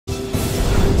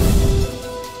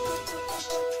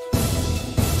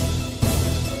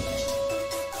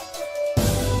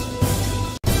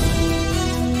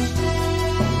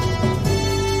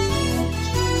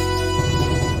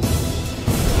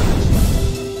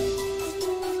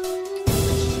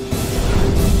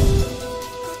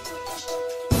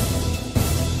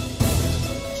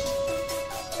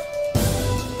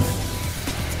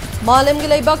Malem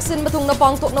Gilaybak Sin Batung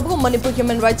Pangtok Nabu Manipur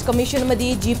Human Rights Commission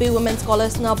Madi GP Women's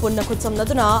Scholars na Punna Kutsam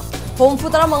Naduna Home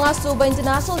Futara Mga Suba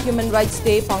International Human Rights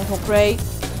Day Pangtok Ray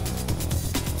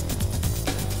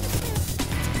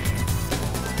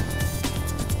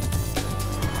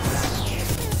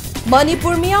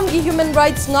Manipur Miyam gi Human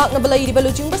Rights ngak na balay di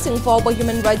baluching basing fawba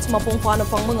Human Rights mapung fana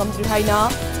fang mangamdri haina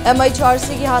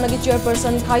MHRC gi hanagi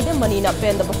chairperson Khaide Manina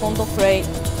pen da Pangtok Ray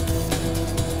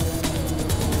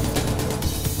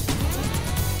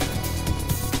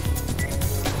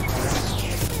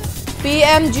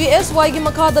PMGSY gi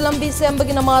makada lambi semba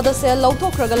gi namada sel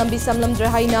lauthokraga lambi samlamdre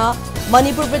haina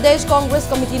Manipur Pradesh Congress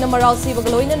Committee na maral siba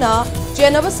galoina na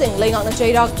chenaba sing laingak na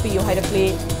chairak piyu hairakli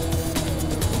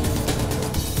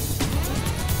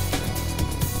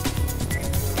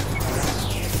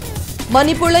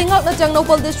Manipur laingak na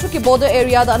Changnopal District ki border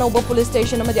area da Anoba Police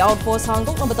Station amadi outpost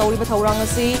hangdok na batawri bathaurang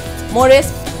asi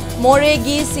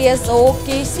Moregi CSO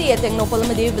KC at Changnopal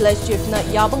amadi village chief na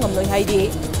yabang amloi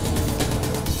haidi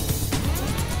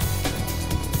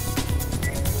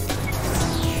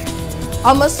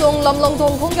Amasung Lamlong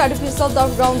Tongkong artificial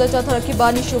turf ground da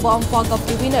Chatharakhiba ni Shuba Amfa Cup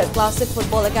winner Classic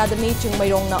Football Academy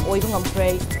Chingmairong na oibang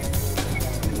amprey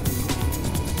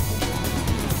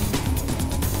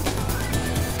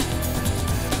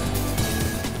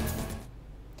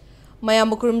Mayam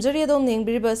Kurumjari adom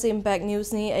ningbiriba sa Impact News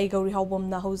ni ay GOURI HAOBAM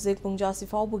na hauzik pungja si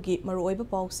fawbugi maruoiba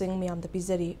pausing mayam da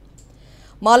pizari.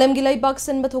 Malem Gilaybak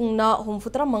Sin Batung na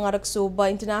humfutra mga raksuba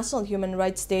International Human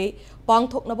Rights Day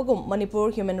pangtok na bagum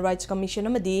Manipur Human Rights Commission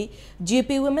amadi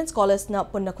GP Women's Scholars na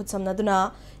punna kutsam na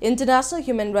duna International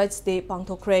Human Rights Day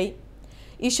pangtok ray.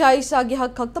 Isa gi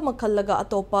hak kakta makallaga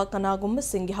atopa kanagum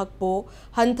masing gi hakpo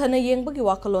hantana yeng bagi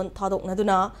wakalon thadok na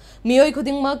duna miyoi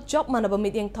khuding mag job manaba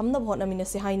meeting thamna bhona mina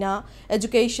si haina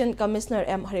Education Commissioner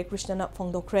M Hare Krishna na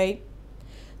phongdokre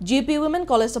GP Women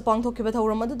College sa pangthok ki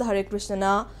bathawram adu Hare Krishna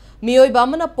na miyoi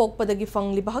bamana pokpadagi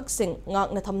fangli bahak sing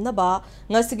ngak na thamna ba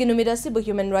ngasigi numida si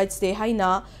Human Rights Day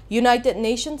haina United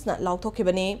Nations na lauthok ki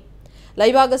bani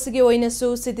Laibag asigi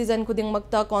oinasu citizen kuding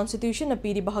magta constitution na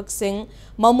pidi bahag sing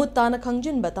mamutta na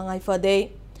kangjin batangay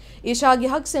fade. Ishagi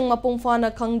hag sing mapungfa na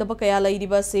kang daba kaya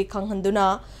laidiba si kang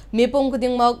handuna mipong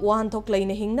kuding mag wahantok lay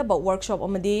na hing na ba workshop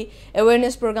amadi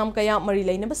awareness program kaya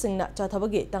marilay na basing na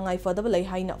chatabagi tangay fada balay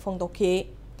hay na fongdoke.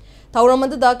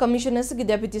 Tauramanda Commissioner Sigi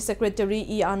Deputy Secretary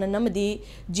E. Anand Namadi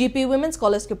GP Women's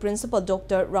College ke Principal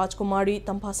Dr. Rajkumari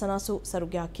Tampasanasu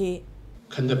Sarugyake.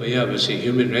 Khandabaya base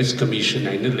Human Rights Commission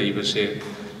aina leibase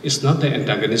is not the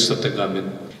antagonist of the government.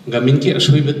 Government ki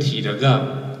ashoiba thiraga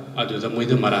aduda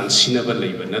moida maran sinaba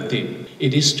leiba nate.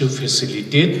 It is to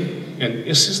facilitate and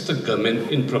assist the government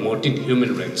in promoting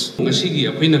human rights. Ngasigi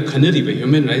akoina khanariba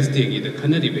human rights day gi da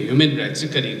khanariba human rights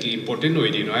kari ki important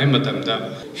oidi no ai matamda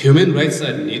human rights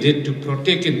are needed to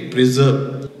protect and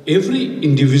preserve every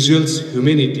individual's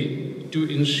humanity to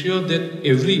ensure that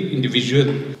every individual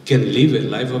can live a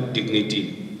life of dignity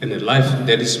and a life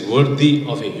that is worthy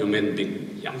of a human being.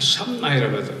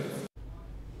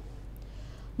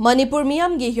 Manipur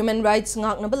Miyam gi Human Rights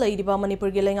ngak na balay diba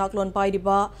Manipur gi lengak lon pai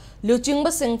diba luching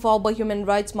basing fawba Human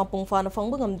Rights mapungfa na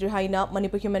fangbangam dirhaina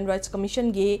Manipur Human Rights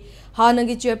Commission gi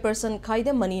hanagi chairperson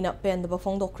Khaide Manina pen daba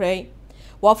fongdokre.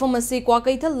 Wafam asi kwa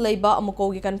kaithal leiba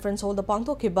amuko gi conference hall da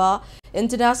pangtokhiba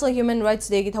International Human Rights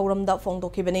Day gi thauram da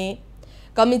fongdokhibani.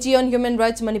 Committee on Human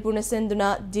Rights Manipur na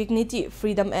senduna Dignity,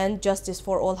 Freedom and Justice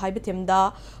for All haibatim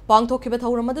da pangtokhiba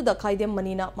thauramadu da Khaide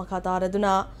Manina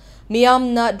makataraduna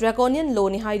miyam na draconian law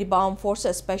ni haidiba Armed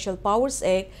Forces Special Powers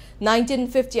Act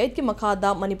 1958 ki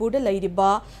makada Manipur da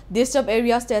leidiba disturbed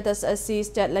area status asi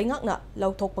state laingak na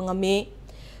lauthok pangami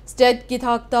State ki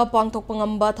thakta pangthok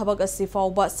pangamba thabak asi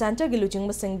fawba center gi luching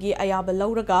masingi ayaba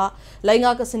lauraga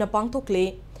laingak asina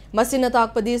pangthokli Masina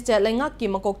takpadi state laingak ki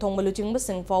makok thong maluching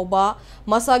basing fawba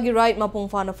masagi right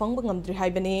mapungfa na fangbang amdri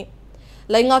haibani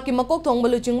laingak ki makok thong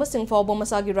maluching basing fawba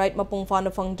masagi right mapungfa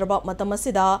na fangdraba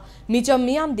matamasida micham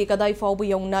miyam di kadai fawba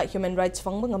yongna human rights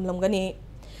fangbang amlamgani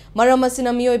Maram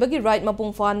asina miyoibagi right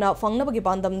mapungfa na fangnabagi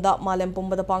bandamda malem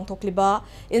pumbada pangthokliba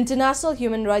International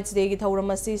Human Rights Day gi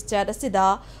thauram asi state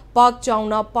asida pak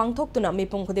chauna pangthoktuna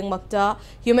mipung khuding makta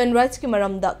human rights ki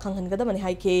maramda khanghangadamani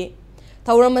haike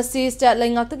Tauramasi state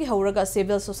laingak hauraga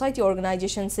civil society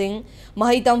organization sing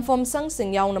mahitam fom sang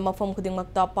sing yauna mafom khuding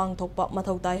makta pangthokpa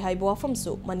mathautai haibu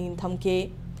afamsu manin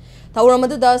thamke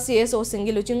Tauramadu da CSO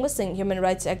singi luching basing human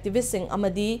rights activist sing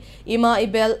amadi ima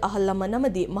ibel ahalaman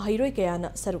amadi mahiroi kayana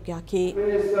sarukyake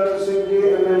Minister singi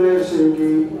MLA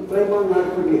singi premang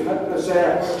nakudi hat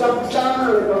saya chapchana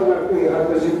lebang nakudi hat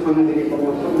kasi phamdiri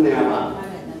pamatham ne ama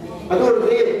adur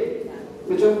de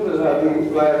Macam persadi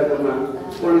layar karena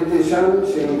politician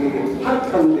sehingga hak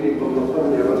kandiri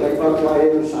pembangunnya lepas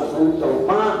lain sasaran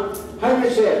terpa hanya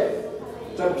saya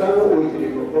terjadi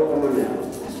uji pembangunnya.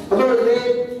 Apa lagi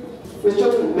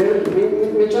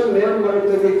macam Myanmar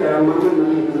tadi kaya mana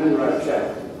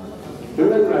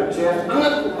human rights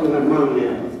sangat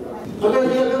pengemangnya. Ada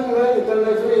dia yang mulai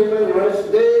international human rights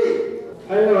day.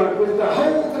 Hanya aku kita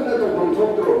hanya kena terbentuk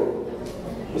terus.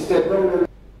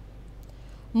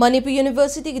 Manipur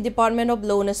University ki Department of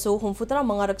Law na su humfutara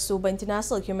mangarak suba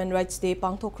International Human Rights Day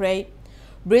pangthokre.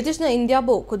 British na India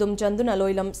bo kudum chanduna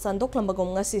loilam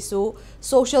sandoklambagom nga sisu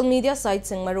social media sites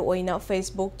sing maru oina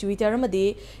Facebook, Twitter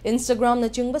amadi Instagram na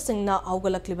chingba sing na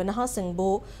awgalakliba na ha sing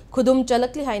bo kudum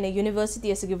chalakli haina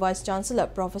University asigi Vice Chancellor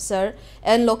Professor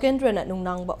N. Lokendra na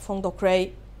nungnang ba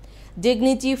fongdokre.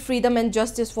 Dignity, freedom and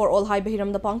justice for all hai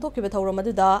bahiram da pangthok ki bethawra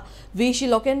maduda Vishi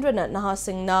Lokendra na naha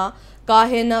sing na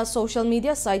kahena social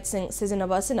media sites sing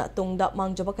sizinaba sina tungda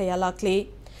mangjaba kaya lakli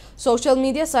social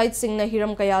media sites sing na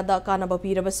hiram kaya da kanaba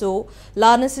pirabasu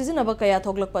lana sizinaba kaya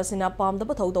thoglakpa sina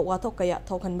pamdaba thawda wathok kaya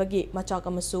thokhanbagi machak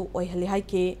amasu oihali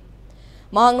haike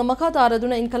mahangna makha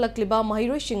taraduna inkhalakliba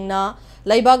mahiroi singna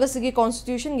laibaga sigi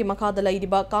constitution gi makha da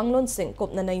laidiba kanglon sing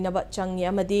kopna nainaba changi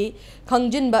amadi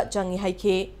khangjinba changi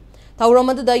haike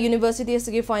Tauramadu University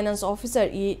Sigi Finance Officer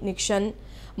E. Nikshan,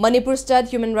 Manipur State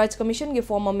Human Rights Commission ki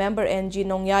former member N.G.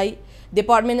 Nongyai,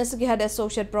 Department Sigi Head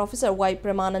Associate Professor Y.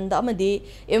 Premananda Amadi,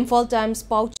 Imphal Times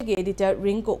Pauchagi Editor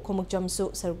Rinko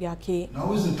Komukjamsu Sarugyaki.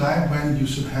 Now is the time when you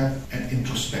should have an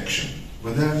introspection.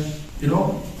 Whether,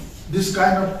 this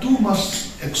kind of too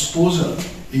much exposure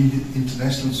in the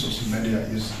international social media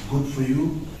is good for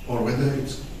you, or whether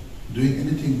it's doing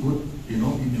anything good, in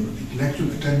your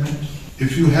intellectual attainment.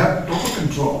 If you have total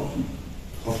control,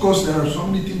 of course there are so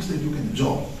many things that you can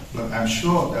enjoy, but I'm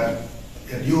sure that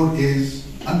at your age,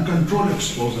 uncontrolled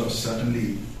exposure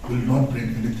certainly will not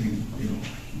bring anything,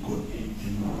 good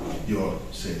in your,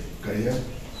 say, career.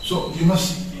 So you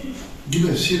must give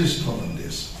a serious thought on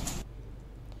this.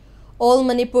 All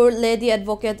Manipur Lady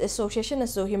Advocate Association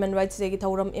asu Human Rights Day ki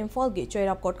thauram Imphal gi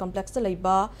Choirap Court Complex ta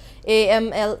leiba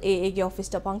AMLAA gi office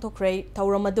ta pangthokre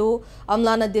thauram adu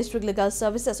Amlana District Legal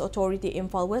Services Authority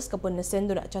Imphal West kapun na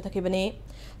senduna chathakibani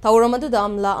thauram adu da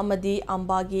Amla amadi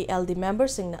Amba gi LD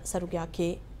members singna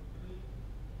sarugyaki.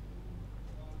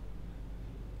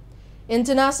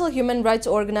 International Human Rights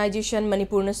Organization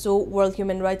Manipur nasu World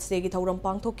Human Rights Day ki thauram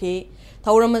pangthoki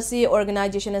thauram asi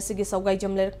organization asigi saugai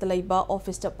jamlerak talaiba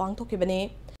office ta pangthoki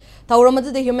bane thauram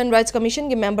adu the Human Rights Commission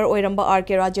ki member oiramba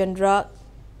R.K. Rajendra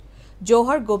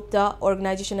Johar Gupta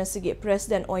organization asigi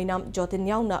president oinam Jotin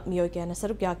yauna miyoi kana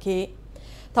sarugyaki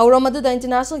thauram adu the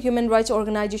International Human Rights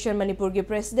Organization Manipur ki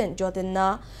president Jotin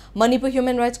na Manipur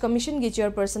Human Rights Commission ki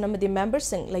chairperson amadi member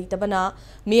sing leitabana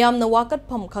miyam na wakat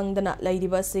pham khangdana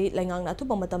leidiba si lengang na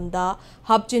thupa matamda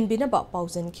hapchin binaba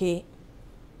pauzen ki.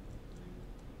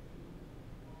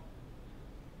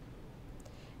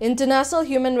 International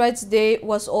Human Rights Day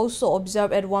was also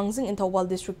observed at Wangzing in Thawal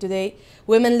District today.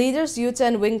 Women leaders, youth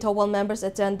and Wing Thawal members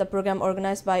attend the program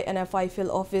organized by NFI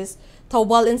Field Office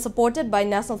Thawal and supported by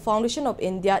National Foundation of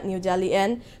India, New Delhi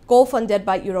and co-funded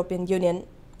by European Union.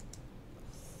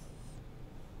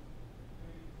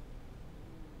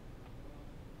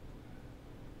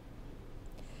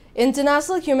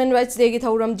 International Human Rights Day ki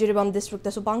thauram Jiribam District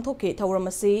ta supangthoki thauram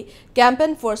asi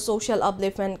campaign for social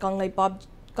upliftment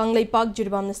Kanglaipak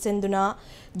Jiribam na senduna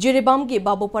Jiribam ki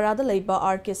Babu Parada leiba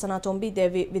R.K. Sanatombi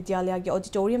Devi Vidyalaya ki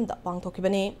auditorium da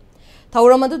pangthokibani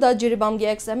thauram adu da Jiribam ki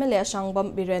ex-MLA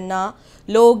Shangbam Birenna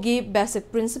logi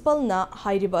basic principle na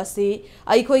hairiba asi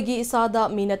aikhoi gi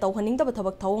isada mina tawhaningda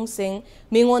thabak thawong sing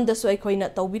mingon da su aikhoi na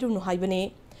tawbirunu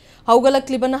haibani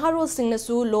Haugalakliba naharol sing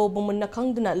nasu lo bumunna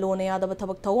khangduna lo na yadaba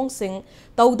thabak thawong sing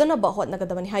tawdana ba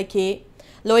hotnagadabani haike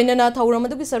loinana thauram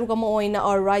adu ki sarukama oina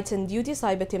our rights and duties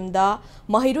haiba thimda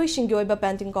mahiroi singgi oiba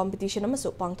painting competition amasu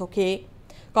pangthoke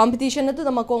competition adu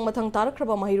da makong mathang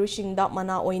tarakraba mahiroi singda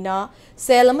mana oina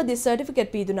sel amadi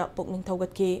certificate piduna pokning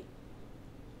thaugatki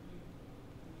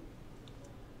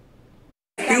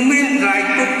Human right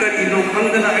to cut in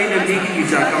Okangana in a big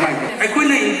Jakamai. I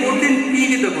couldn't important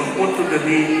period of a photo the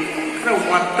day,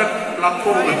 what that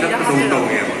lapo of just don't know.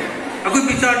 I could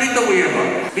be charged away.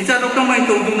 Bichadokam I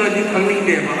told you not coming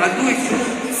there. I do it.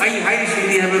 I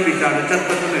highly have a bichar, just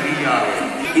a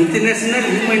International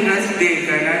Human Rights Day,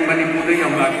 and Manipur,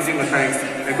 I'm practicing a science.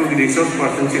 I could be resource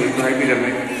person to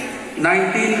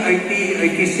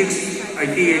 1980, 86. I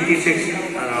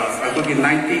could be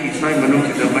 90, it's my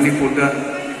Manipur.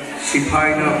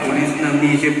 Sipai na police na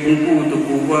mi je pungku to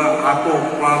kuwa ato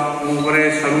pa pungre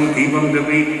saru dibam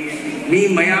dabi मी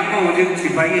मयाम हौजिक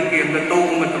सिपाही came the तौ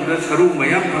मतम सरू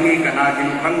मयाम fungi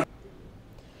कनागिन खंग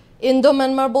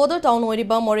Indo-Myanmar border town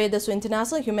oiriba Moredasu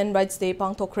International Human Rights Day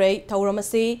pangthokre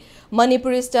thauramasi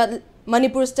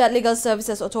Manipur State Legal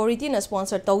Services Authority na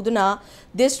sponsor tawduna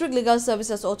District Legal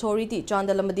Services Authority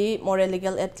Chandalamadi More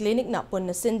Legal Aid Clinic na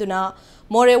punna sinduna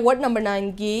More Ward number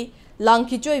 9 gi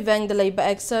Langkichoi Vang the Labor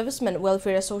Ex Servicemen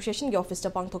Welfare Association gi office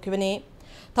ta pangthokibani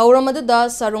thauramadu da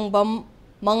Sarungbam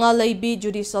Mangalaibi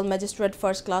Judicial Magistrate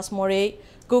First Class More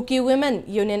Kuki Women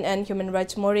Union and Human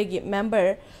Rights More gi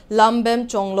member Lambem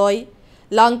Chongloi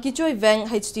Langkichoi Vang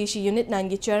HTC Unit 9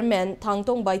 gi chairman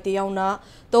Thangtong Baite yauna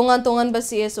tongan ba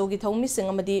CSO gi thongmi sing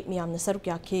amadi miyamna saruk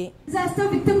yakhi disaster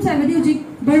victims amadi ujik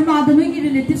Burma da noi gi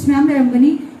relatives ma'am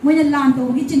leramgani moina lan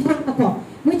to gi chinthok ta ko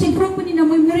moi chinthok puni na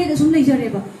moi more da sum nei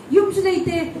jareba yum su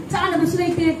leite chana ba su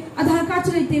leite Aadhaar card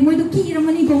su leite moi do ki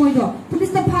ramani ko moi do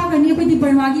police ta phagani ko di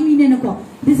Burma gi mine na ko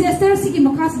disaster si gi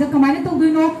makhas da kamaina to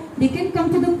doino they can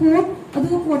come to the court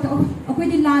adu court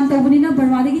akoi di lan to bani na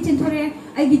Burma da gi chinthore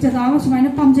ai gi jaga ma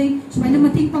sumaina pamjai sumaina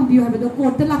mating pambiu ha do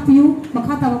court ta lakpiu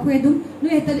makha ta ko edum no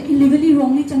eta illegally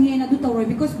wrongly change na du tawroi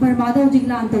because Burma da ujik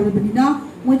lan to bani na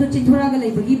moi do chinthora ga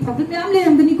lai bagi problem am le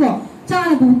am gani ko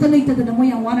chana bu ta leita da moi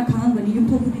yang wana khang gani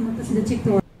yum thobu din ta sida check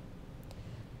to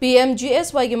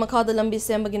PMGSY gi makhada lambi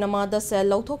sembagi namada sel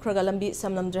lauthokraga lambi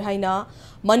samlamdre haina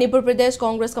Manipur Pradesh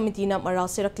Congress Committee na maral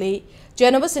sirakli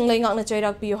Jenaba Singlai ngakna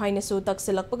chairak piyo haina su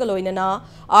taksilakpaga loinana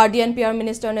RDNPR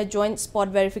Minister na joint spot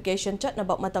verification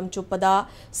chatnaba matam chupada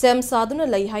sem saduna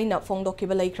lai haina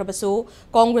phongdokiba laikhrabasu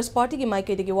Congress Party gi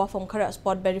maikedi gi wafam khara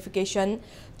spot verification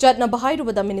chatnaba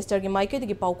hairubada Minister gi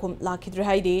maikedi gi paukhum lakhidre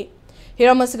haidi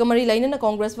Hiramasigamari lainana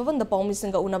Congress Bhavan da Paumi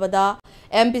Singa Unabada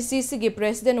MPCC gi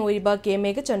President Oiriba K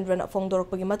Mega Chandran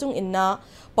Fongdorokpagi matung inna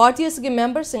Party asgi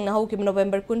member singna hauki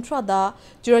November 13 da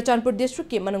Churachandpur District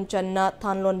ki manung channa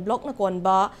Thanlon Block na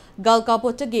konba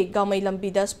Galkapotagi Gamai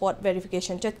Lambi da spot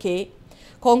verification chatke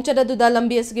Khongchada duda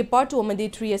lambi asgi part 2 amadi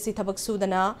 3 asi thabak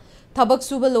sudana thabak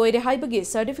suba loire haibagi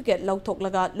certificate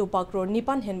lauthoklaga lupa crore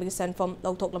 9 henbagi sanfam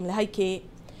lauthoklamle haike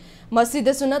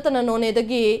Masida sunatana none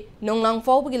dagi nonglang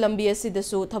fawbagi lambi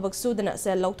asidasu thabak sudana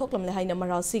sel lauthoklamle haina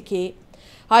maral sikhi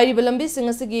Hairiba lambi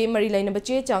singasigi mari laina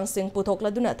bache chang sing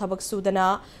puthokladuna thabak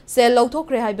sudana sel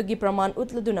lauthokre haibagi praman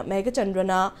utladuna Mega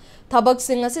Chandrana thabak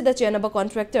singasida chenaba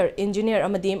contractor engineer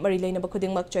amadi mari laina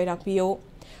bakhudingmak chairakpiyo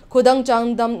Khudang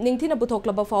changdam ningthina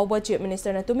puthokla fawba chief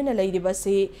minister na tumina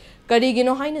leidibasi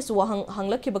karigino haina su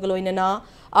hanglakhi bagaloinana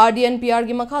RDNPR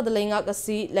gi makhada laingak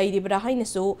asi leidibra haina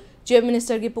su chief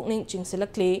minister gi pukning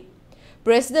chingsilakli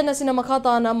President asina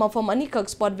makhata na mafam anikak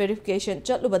spot verification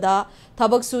chatlubada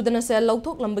thabak sudana sel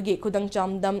lauthok lambagi khudang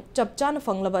chamdam chapchana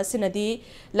fanglaba asinadi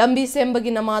lambi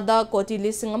sembagi namada koti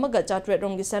lising amaga chatret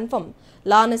rongi sanfam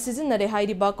lana sizinare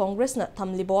hairiba congress na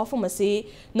thamliba wafam asi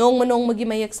nongmagi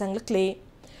mayak sanglakli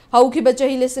Haukiba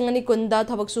chahi lising ani kunda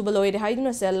thabak suba loire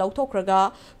haiduna sel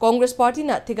lauthokraga Congress Party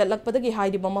na thigatlakpadagi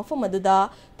haidiba mafam aduda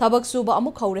thabak suba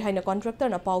amuk haure haina contractor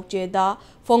na pauche da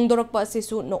fongdorakpa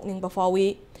asisu nokningba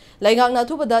fawi laingak na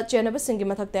thubada chenaba singi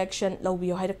mathakta action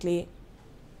lawbiyo hairakli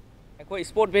Ekoi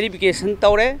sport verification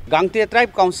tawre Gangte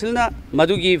Tribe Council na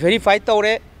madugi verify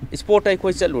tawre sport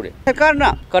ekoi chalure sarkar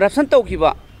na corruption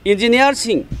tawkiba engineer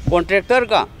sing contractor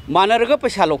ka manaraga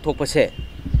paisa lokthokpase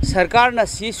Sarkar na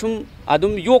si sum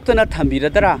adum yoktana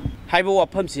thambiradara haibo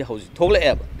wafam si hauji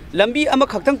thoglaeb lambi ama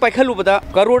khaktang paikhalubada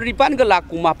karor ripan ga lakh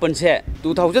kumapan se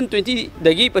 2020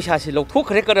 dagi paisa si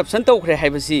lokthokre corruption tawkhre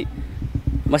haibasi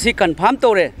masi confirm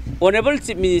tawre honorable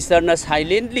chief minister na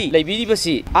silently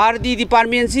laibiribasi RD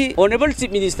department si honorable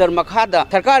chief minister makhada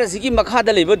sarkar asigi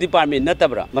makhada leiba department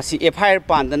natabra masi FIR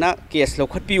pandana case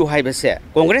lokhatpiu haibase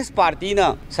Congress Party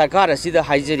na sarkar asida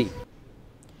haijari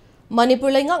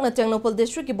Manipur laingak na Tengnopal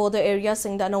District ki border area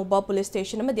singda Nauba Police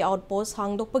Station amadi outpost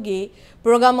hangdokpagi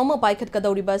program ama paikhat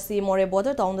kadawriba si More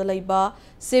border town da laiba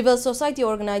Civil Society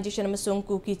Organization amasung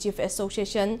Kuki Chief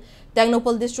Association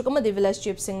Tengnopal District amadi village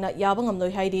chief singna yabang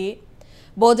amloi haidi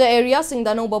Border area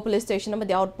singda Nauba Police Station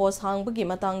amadi outpost hangbagi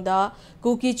matangda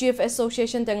Kuki Chief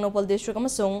Association Tengnopal District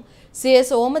amasung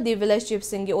CSO amadi village chief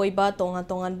singi oiba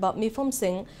tongan ba mifam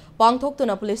sing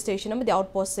pangthoktuna police station amadi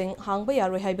outpost sing hangba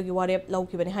yaroi haibagi warep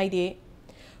laukibani haidi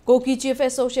Kuki Chief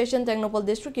Association Tengnopal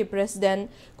District ki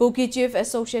President Kuki Chief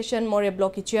Association More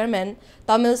Block ki Chairman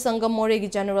Tamil Sangam More ki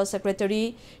General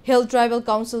Secretary Hill Tribal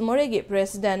Council More ki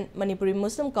President Manipuri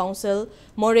Muslim Council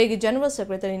More ki General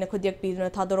Secretary na khudyak piduna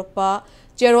thadorokpa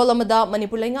Cherol amada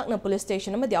Manipur laingak na police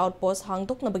station amadi outpost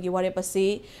hangtok na bagi warep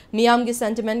asi miyam gi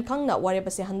sentiment khangna warep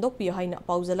asi handok piyo haina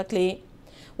pauzalakli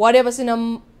warep asi na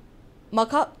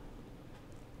makha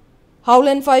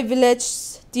Howland 5 Village,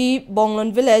 T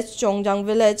Bonglon Village, Chongjang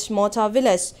Village, Mota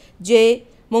Village, J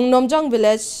Mungnomjang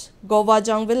Village,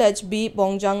 Govajang Village, B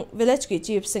Bongjang Village ki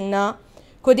chief singna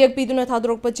Kodiak Piduna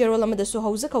Thadrokpa Cherol Amadasu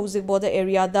Hauzik border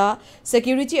area da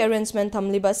security arrangement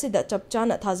Tamliba Sida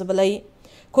Chapchana Tazabalay.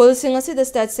 Kol Singasi the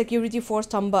State Security Force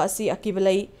Tamba Asi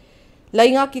Akibalay.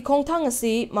 Lainga ki Kongtang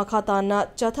Asi Makatana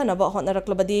Chatanaba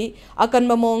Honaraklabadi, Akan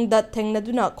Mamong that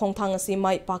Tengnaduna Kongtang Asi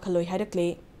Mai Pakaloy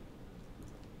Hadakli.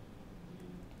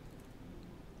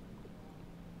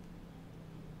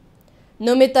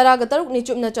 Numit Taragataruk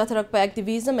Nichupna Chatharakpa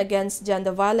activism against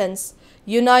gender violence.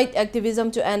 Unite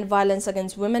activism to end violence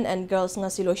against women and girls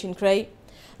ngasiloshin kray.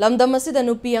 Lamdam asida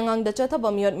nupi angang da chatha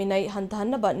bamyot minay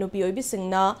hantahan ba nupi oibi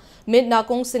singna mid na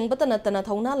kong sing batanatana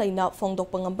thauna layna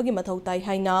fongdok pangambagi mathautay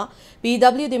hayna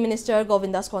PWD Minister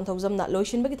Govindas Konthozam na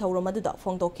loishin bagi thawro maduda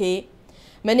fongdoke.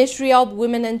 Ministry of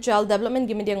Women and Child Development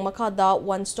gimidyang makada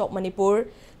One Stop Manipur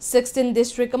 16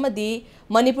 District amadi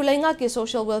Manipur lainga ke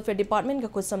Social Welfare Department ka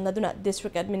kusam naduna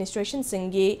District Administration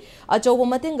singgi achobo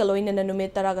mateng galoina na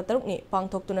numit taraga taruk ni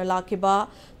pangthok tuna lakiba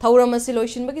thawram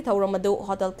asiloishin bagi thawram adu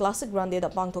Hotel Classic Grande da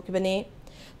pangthokibane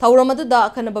thawram adu da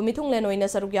akhanaba mithung lenoina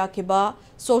sarugya kiba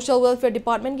Social Welfare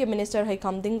Department ke Minister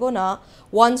Haikam Dingona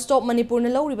One Stop Manipur na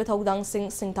lawriba thawdang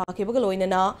singta kiba galoina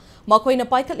na makoina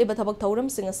paikhat liba thabak thawram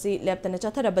singasi leptana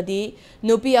chatharabadi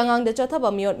nupi angang da chathaba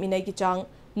miot minai ki chang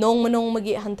Nong manong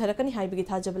magi hantarakani haibigi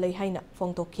thajabalay hayna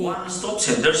fongtoki. One stop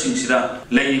center singsida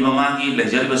lay mamagi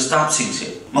leisure staff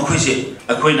singse makoise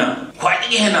akoina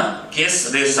khwaidigi hena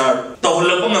case register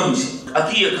tawlapangam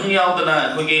aki akhang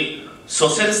yaudana akogi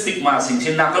social stigma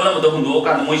singse nakalam da hundo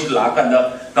kan mois la kan da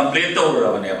complaint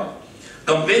tawrabaneba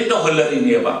complaint to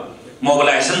hollarineba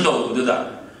mobilization tawduda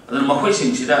adan makoi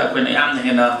singsida akoina yamna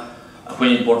hena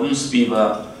akoina importance biba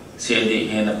sedi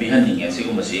hena bihaninge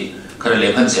sigumasi khara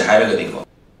lekhan se hairagadiko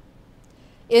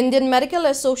Indian Medical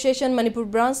Association Manipur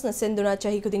branch na senduna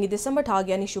chahi kudingi December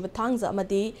thagi ani shubha thangza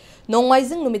amadi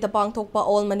nongmaizing numita pangthokpa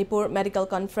All Manipur Medical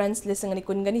Conference lisingani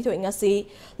kungani to ingasi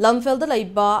lamfelda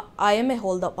laiba IMA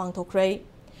hall da pangthokrai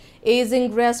aging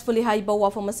gracefully haiba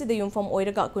wafamasi de yumfam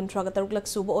oiraga kuntraga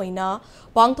taruklak suba oina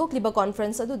pangthokliba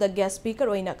conference adu the guest speaker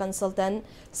oina consultant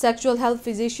sexual health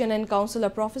physician and counselor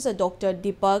Professor Dr.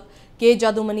 Deepak K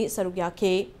Jadumani sarugya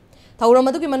ke Thawram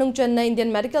adugi manung channa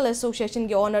Indian Medical Association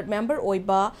ge honored member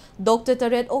oiba Dr.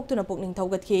 Taret Oktuna pukning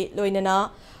thawgatki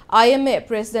loinana IMA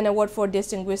President Award for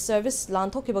Distinguished Service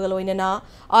lanthokibaga loinana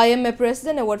IMA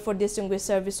President Award for Distinguished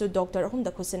Service to Dr.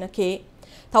 Humda Khusinake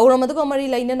Thawram aduga mari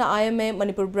lainana IMA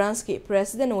Manipur branch ki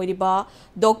President oiriba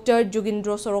Dr.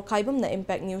 Jugindro Sorokhaibam na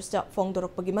Impact News ta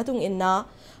fongdorokpagi matung inna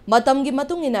Matamgi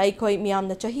matung ina aikoi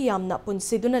miyamna chahi yamna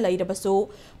punsiduna lairabasu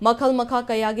makhal makha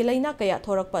kayagi laina kaya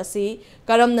thorakpa asi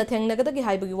karamna thengnagadagi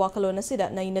haibagi wakalona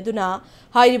sida nainaduna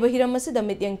hairiba hiram asida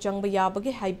mityang changba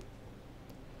yabagi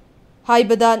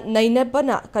haibada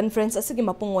nainabana conference asigi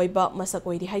mapung oiba masak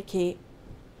oiri haike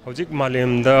Hojik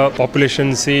malam da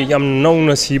population si yam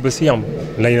nauna si basi yam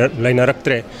laina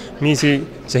raktre mi si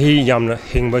chahi yamna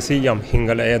hingbasi yam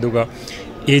hingala aduga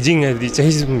aging di chahi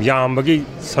yam bagi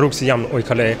saruk si yam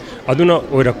oikhale aduna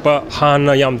oirakpa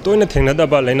hana yam toina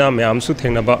thengnadaba laina mayam su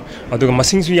thengnaba aduga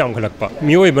masing su yam khalakpa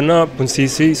mioi bana punsi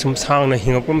si sum sangna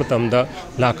hingakpa matamda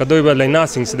lakadoiba laina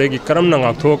singsidagi karamna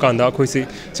ngakthok kanda khoi si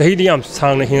chahi di yam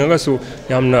sangna hingaga su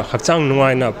yamna hakchang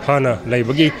nuaina phana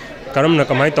laibagi karamna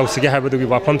kamai tawsige haibadu gi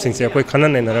wafam singse koi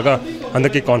khanan naraga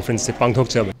andaki conference se pangthok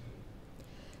chab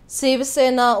Shiv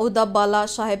Sena Uddhav Bala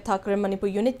Sahib Thakre Manipur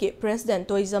Unit ke President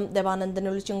Toism Devanandan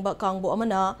Luchingba Kangbo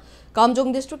Amana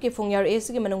Kamjong District ke Fungyar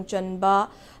Esi ke Manung Chanba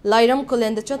Lairam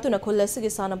Kulen de Chatuna Kulesi ke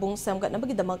Sanabung Samgat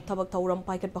Nabagi Damak Tabak Tauram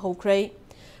Paikat Bahokray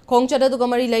Kongchada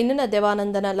Dugamari Lainana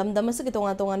Devanandana Lamdamas ke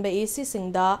Tonga Tongan Ba Esi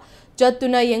Singda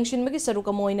Chatuna Yangshin Magi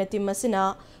Saruka Moina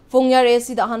Timasina Fungyar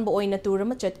Esi da Hanbo Oina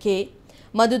Turama Chatke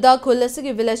Maduda Kulesi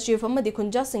ke Village Chief Amadi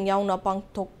Kunja Singh Yauna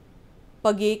Pangtok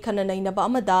Pagi Kananay na ba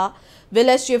amada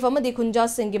Village Chief amadi Kunja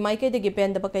Singh Gimaike de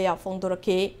Gipenda Bakaya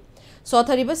Fongdorake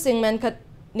Sothariba Singh Mankat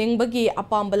Ningbagi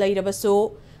Apamba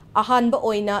Lairabaso Ahanba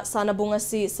Oina Sanabunga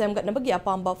si Semgat Nabagi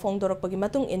Apamba Fongdorak Pagi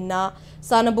Matung Inna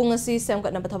Sanabunga si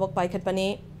Semgat Nabatabak Paikat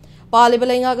Pane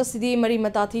Palibalenga Sidi Mari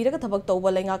Matati Tabak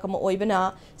Tobalenga Kama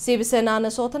Oibana Sibisena na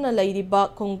Sotana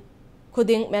Lairiba Kung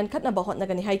Kuding Mankat Nabahot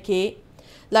Nagani Haike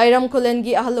Lairam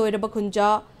Kulengi Ahaloiraba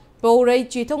Kunja Pauray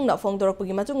Chitong na Fongdorok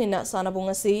Pagi Matungina Sanabung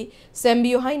asi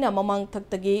Sembiyo Haina Mamang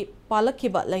Taktagi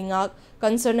Palakhiba Laingak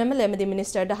Concern MLMD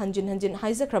Minister da Hanjin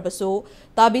Haizakrabaso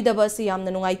Tabi daba si yam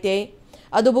nanungaite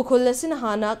Adubu Kullasin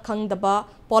Hana Kangdaba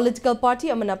Political Party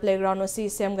Amana Playground asi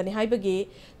Semgani Haibagi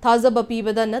Tazaba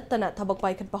Pibada Natana Tabak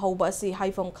Paikat Pahauba asi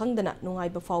Haifam Kangdana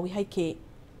Nungaiba Fawi Haike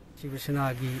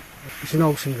शिवसेनागी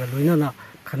इसिनाउसिंगा लोइनना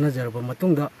खन्नजरबा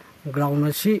मतुंगदा ground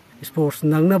असी sports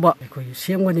नंगनबा अखोई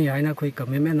सेमगनी हाइना अखोई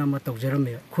commitment अमा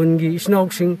तौजरमे खुनगी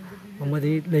इसिनाउसिंग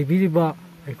अमदी लेबिरिबा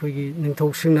अखोई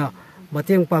निंथौसिंगना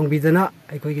मतेंग पांगबिदना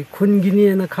अखोई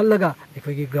खुनगिनीना खल्लगा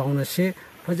अखोई ground असी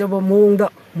फजबा मोंगदा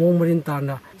मोंगमरिन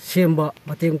ताना सेमबा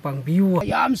मतेंग पांगबियु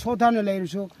याम सोथाना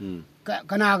लेरुसु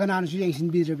कना कनानसु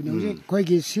येंसिनबिद्रबने होजे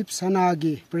खोइगी सिप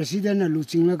सनागी प्रेसिडेंट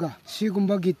लुचिंगलगा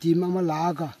सिगुंबागी टीम अमा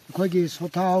लागा खोइगी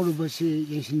सोथाउरुबसि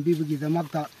येंसिनबिबगी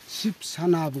दमक्ता SIP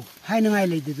सनाबु हाइनगाइ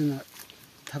लेदेदुना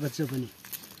थागतजबनी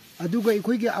अदुगा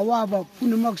खोइगी अवाबा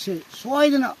पुनमक्से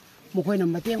सोइदना मखोइना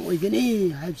मतेंग ओइगनी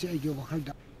हाइबसे आइगे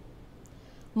वखलदा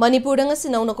Manipur ngasi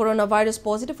nauna coronavirus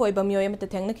positive oiba mioy amata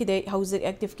thengnakide hauzik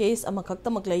active case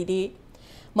amakaktamak leidi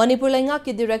Manipur lainga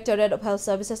ki Directorate of Health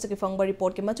Services ki fangba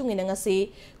report ki machung ina ngasi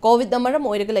COVID namaram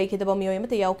oiraga laikidaba mioy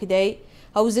amata yaukide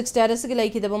hauzik status ki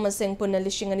laikidaba maseng punna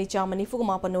lishing ani chamani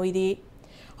fugama panoidi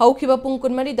haukiba pung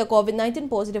kunmari da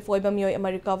COVID-19 positive oiba mioy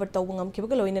ama recover tawungam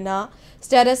kibaga loinana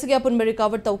status ki apun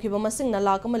recover tawkiba masing na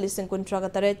lakama lising kuntra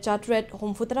ga tare chatret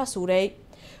homfutara surei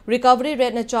Recovery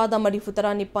rate na chada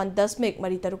marifutara ni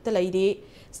 10.3 laidi.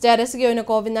 Status ki na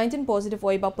COVID-19 positive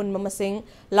oiba pun mamasing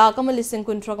lakama lising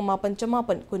kuntra ka mapan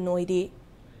chamapan kunoidi.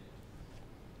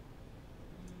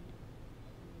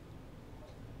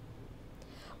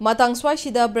 Matang swai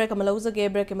shida break amalauza ge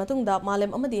break matung da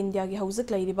malem amadi India gi hauzik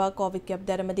lairiba COVID cap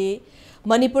daramadi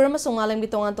Manipur amasung alam gi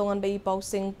tongan bai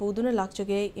pausing puduna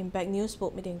lakchage Impact News po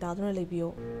meeting daduna lebiyo.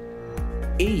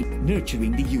 A.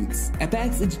 Nurturing the Youths. Apex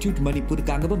Institute Manipur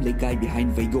Kangabam Lekai behind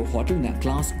Vigo Hotel na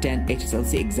Class 10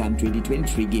 HSLC Exam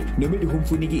 2023 gi Nomid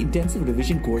Humfuni gi Intensive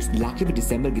Revision Course Lakib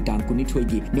December Gitang Kuni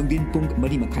Twigi Nungdin Pung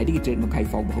Mari Makai di Trade Makai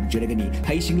Fog Hub Jeragani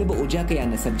Haishinglaba Oja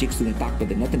Kayana subjects to the tak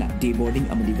pada natana day boarding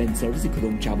amal event service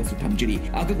Kudong Chaba Sutamjiri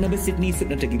Agak Naba Sydney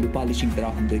Sutnatagi Lupalishing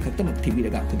Tarahum Doi Katamak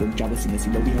Tibiraga Kudong Chaba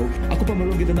Sinasilobi Ho Akupa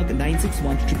Marogi Damak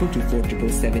 961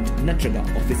 222 777 Natraga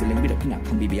Office Lembidapna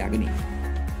Kambi Biagani.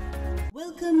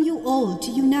 Welcome you all to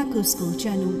UNACO School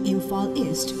Channel Imphal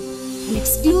East, an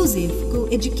exclusive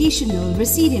co-educational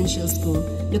residential school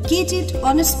located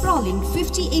on a sprawling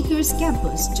 50 acres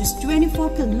campus just 24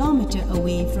 kilometers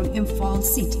away from Imphal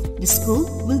City. The school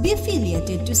will be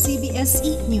affiliated to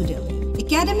CBSE New Delhi.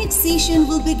 Academic session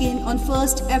will begin on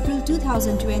 1st April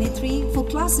 2023 for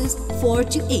classes 4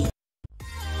 to 8.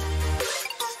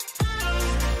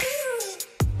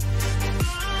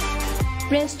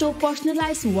 Presto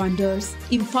Personalized Wonders,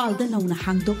 Imphal da nauna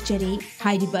hangdok jare,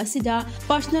 Hairiba sida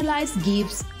personalized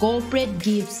gifts, corporate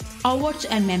gifts, awards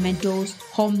and mementos,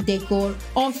 home decor,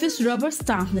 office rubber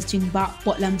stamp na chingba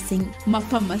potlam sing,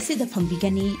 mafam asida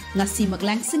pangbigani, ngasi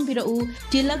maglangsing birau,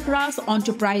 Tilak Ras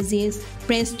Enterprises,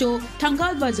 Presto,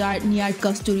 Tangal Bazar near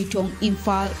Kasturi Tong,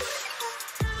 Imphal.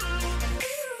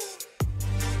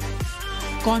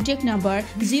 Contact number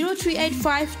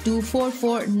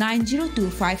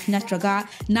 0385-244-9025 Natraga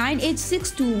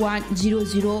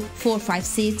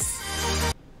 98621-00456.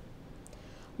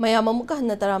 Mayam amuka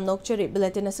na taram nokchari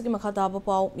bulletin asigi makataba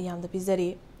pau miyam da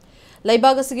pizari.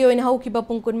 Laibaga sige oina haukiba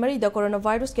pungkun mari da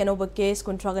coronavirus kenoba case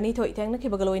kontragani thoi thang na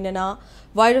kibagaloina na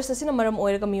virus asina maram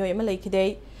oiraga miyo ema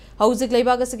laikidei. Hauzik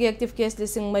laibaga sige active case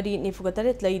lising mari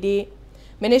nifugataret laidi.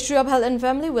 Ministry of Health and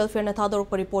Family Welfare na thadorok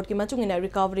pa report ki machung ina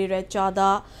recovery rate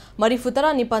chada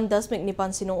marifutara nipan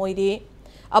 10.9 sino oidi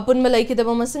apun malai ki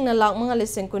daba masing na lak mga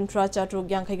lising kontra chatru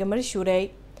gyang kay gamari shure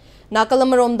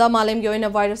nakalamaromda da malem gyoina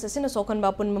virus asina sokan ba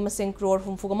apun mamasing crore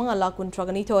humfuga mga lak kontra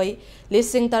gani toy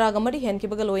lising tara gamari hen ki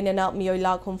bagaloina na miyoy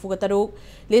lak humfuga taruk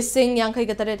lising yang kay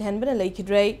gataret hen bana lai ki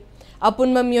dre apun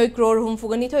ma miyoy crore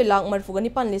humfuga ni toy lak marfuga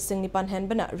nipan lising nipan hen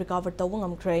bana recover tawang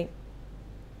amkray.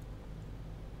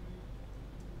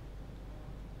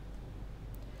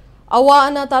 Awa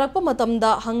ana tarakpa matamda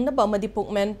hangnaba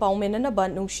madipukmen paumenanaba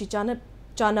nungshi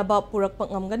chanaba purakpa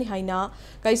ngamgani haina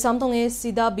kay samtonge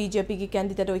sida BJP ki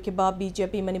candidate oikiba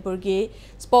BJP Manipur gi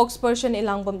spokesperson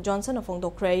Ilangbam Johnson afong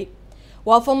dokray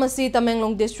wafam asi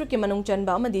Tamenglong district ki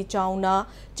manungchanba amadi chauna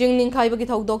jingning khaiba ki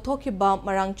thodok thokiba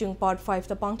marangching part 5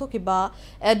 ta pangthokiba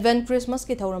Advent Christmas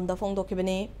ki thauramda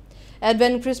fongdokibani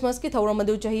Advent Christmas ki thauram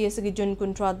adu chahi asigi June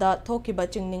kuntra da thokiba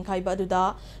jingning khaiba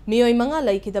aduda miyoi manga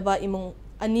laikidaba imung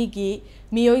Anigi,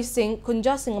 Miyoi Singh,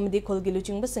 Kunja Singh amadi Kolgi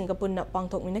Luchingba Singapore na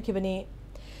pangthok mina kibani.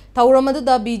 Tauramadu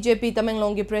da BJP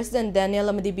Tamenglong gi President Daniel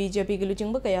amadi BJP gi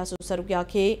Luchingba kaya su saruk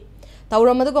yakhe.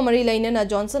 Tauramadu ko mari laina na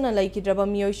Johnson na laikidraba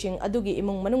Miyoi Singh adugi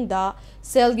imong manungda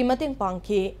sel gi mating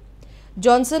pangkhe.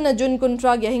 Johnson na June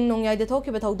kuntra gi hing nongyai da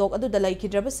thokiba thodok adu da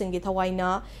laikidraba Singh gi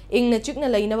thawaina ing na chikna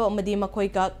lainaba amadi makhoi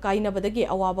ka kaina badagi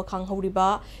awaba khang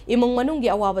horiba imong manung gi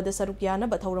awaba da saruk yana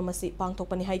ba thauramasi pangthok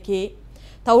pani haike.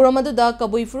 Thauram aduda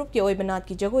kabui furup ki oibanat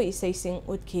ki jagoi isai sing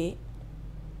utki.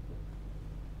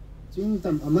 Ching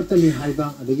tam amatani haiba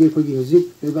adagi khogi hozik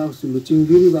leba su luching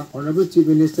biriba honorable chief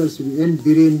minister Sri N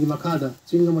Biren gi makada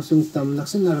ching amasung tam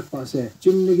naksan narakpa se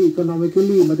chimnegi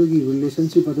economically madugi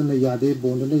relationship adana yade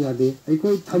bond na yade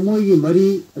aikoi thamoi gi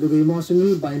mari adugi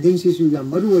emotional binding si su ya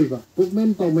maru oiba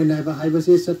pugmen pawmen naiba haiba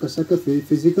se sak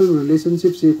physical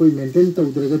relationship se koi maintain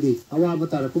tawdragadi awa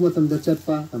batara ku matam da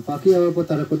chatpa tampaki awa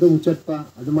batara ko dum chatpa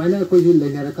adumaina koi gi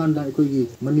leinarakanda koi gi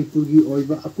Manipur gi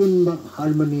oiba apunba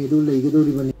harmony ru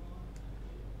leigedori bani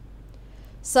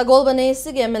Sagol bane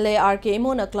sig MLA RK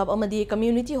Imona Club amadi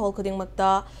community hall khuding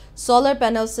makta solar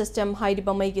panel system haidi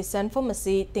bamai gi senfom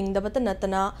asi tingdabata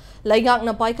natana laigak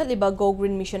na paikhatliba go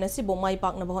green mission asi bo mai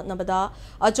pakna bahot nabada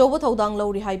achobo thodang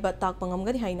lori haiba tak pangam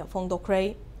gani haina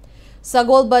fongdokhrei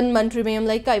Sagol ban mantri mayam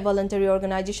laikai voluntary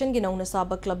organization gi nauna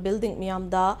saba club building miyam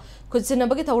da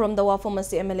khudsinabagi thauram da wafom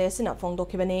asi MLA sina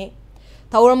fongdokhibane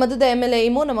Thauram aduda MLA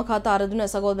Imona makha taraduna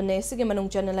Sagol bane sige manung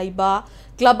chana laiba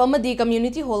club amadi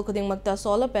community hall khuding makta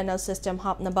solar panel system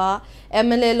hapnaba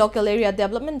MLA local area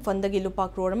development fund dagi lupa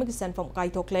crore amagi senfom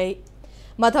kaithoklei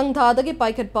mathang tha dagi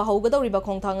paikhat pa haugadoriba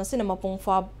khongthang asina mapung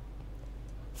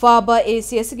faba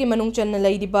ACS gi manung chana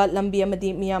laidiba lambi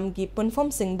amadi miyam gi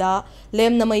punfom singda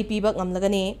lem namai piba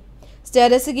ngamlagani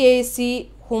status gi AC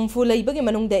humfu laibagi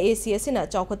manungda ACS na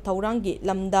chawkhat thaurangi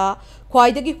lamda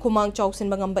khwaidagi khumang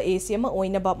chawsin bangamba AC ma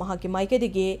oinaba mahaki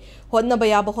maikadigi hotnaba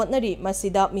yaba hotnari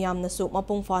masida miyamnasu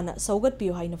mapung fana saugat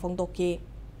piu haina fongdokki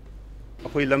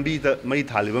अखोई लंबी मई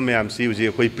थालिब ma'am से उजे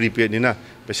अखोई prepaid निना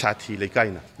पैसा थी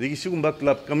लेकाइना देगी सिगुम्बा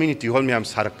club community hall ma'am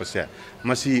सारकपसे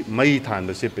मसी मई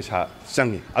थान से पैसा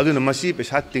चंगी अदुना मसी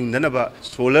पैसा तिंगदनबा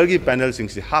सोलर की पैनल सिंग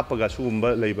से हापगा सुगुम्बा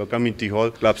लेबा कम्युनिटी हॉल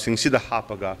क्लब सिंग सिदा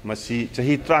हापगा मसी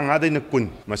चही 35 दैन कुन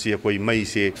मसी अखोई मई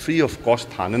से फ्री ऑफ कॉस्ट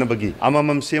थाननबगी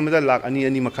अममम सेमदा लाख अनि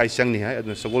अनि मखाई चंगनी है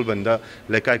अदुना सगोलबंदा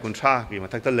लेकाई कुंट्रा की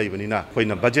मथक्ता लेबनिना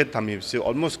अखोइना बजेट थामी से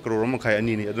ऑलमोस्ट करोड़ मखाई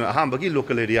अनि नि अदुना अहांबगी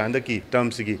local area हंदकी term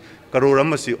सिगी crore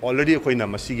अमसी already अखोइना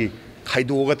मसीगी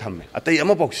खाइदोगा थम्मे अतै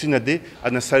अमा पॉक्सिनदे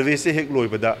अदना सर्वे से हेक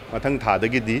लोइबदा मथंग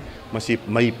थादगिदी मसी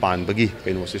मई पानबगी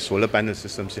कैनो से सोलर पैनल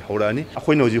सिस्टम से हौरानी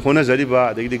अखोइना होजि होना जरिबा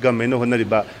अदगिदी गवर्नमेंट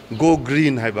होनरिबा गो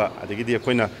ग्रीन हाइबा अदगिदी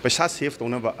अखोइना पैसा सेव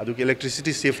तौनबा अदुकी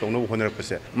इलेक्ट्रिसिटी सेव तौनबा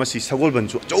होनरपसे मसी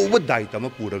सगोलबनसु चौबा दायित्व अमा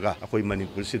पुरगा अखोइ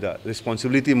मणिपुर सिदा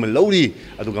रिस्पांसिबिलिटी म लौरी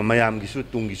अदुगा मयामगिसु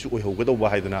तुंगिसु ओइहौगदौबा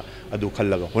हाइदना अदु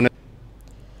खल्लगा होना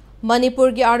Manipur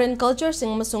gi art and culture sing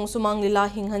masung sumang lila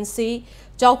hinghansi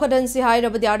chawkhadan si hai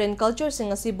rabadi art and culture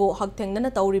sing asi bo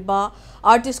hakthengna tauriba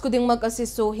artist kudingmak asi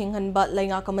so hinghanba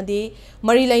lainga kamadi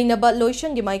mari lainaba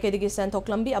loishang gi maikadigi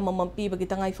santhoklambi amamam pi bagi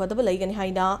tangai fadaba laigani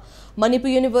haina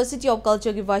Manipur University of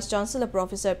Culture gi vice chancellor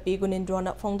professor P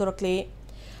Gunindrona fongdorakle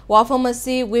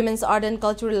Wafamasi Women's Art and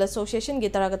Cultural Association gi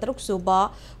taragataruk suba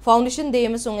Foundation Day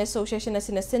amasung association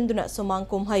asina senduna sumang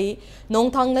kumhai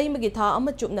nongthang lai magi tha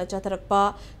ama chupna chatarakpa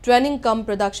training cum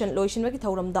production loishin magi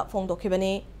thauramda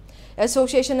fongdokhibani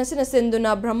association asina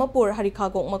senduna Brahmapur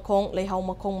Harikagong Makong Leihau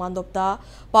Makong Mandopta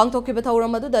pangthokhiba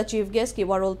thauram aduda chief guest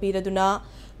ki warol piraduna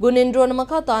Gunindrona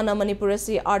makhatana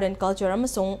Manipurasi Art and Culture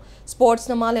amasung sports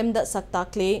na malemda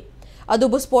saktakle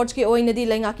Adubu sports ki oinadi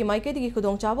lainga ki maikadigi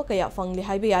khudong chawa kaya fangli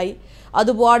haibe ai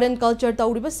adubu art and culture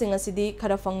tauriba sing asidi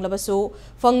khara fanglabasu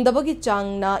fangdabagi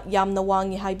changna yamna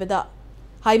wangi haibada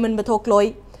haiman bathokloi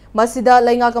masida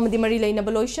lainga kamadi mari laina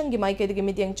baloishang gi maikadigi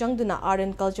mityang changduna art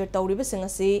and culture tauriba sing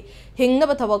asi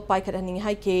hingna bathabak paikhathani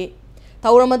haike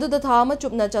tauramadu da thama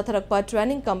chupna chatharakpa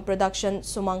training cum production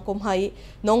sumang kumhai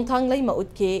nongthang laima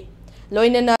utke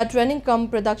Loinana training cum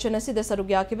production asida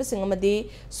sarugya kiba singamadi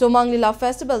Somang Lila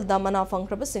Festival da mana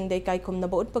fangkraba singdai kai khumna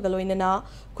ba utpaga loinana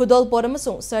khudol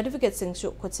poramasung certificate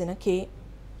singsu khutsinaki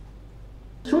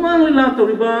Somang Lila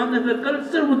toriba na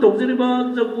culture bu tokjeriba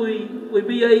jabui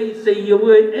oibi say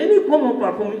yoi any form of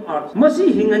performing arts masi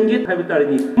hingange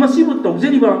thaibitari masi bu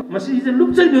tokjeriba masi je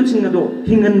lupchal byo singado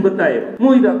hingan batai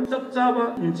moida chapchaba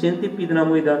incentive pidna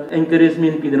moida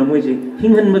encouragement pidna moise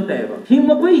hingan batai ba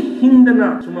hingmapoi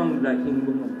hingdana Somang Lila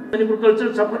hingbu Manipur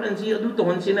culture support and see adu to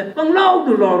hansina panglau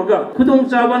du lorga khudong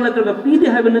chaba natraga pide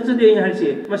haiba nachade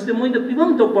haise masti moida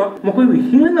pibam topa makoi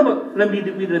hingan ba lambi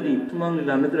de pidradi Somang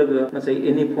Lila natraga nasai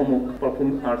any form of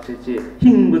performing arts is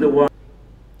hingbu the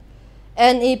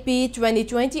NEP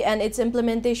 2020 and its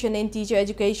implementation in teacher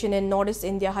education in Northeast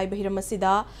India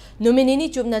Haibahiramasida Numinini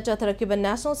Chubna Chatharakiba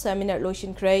National Seminar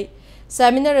Loishin Kray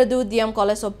Seminar Adu DM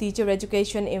College of Teacher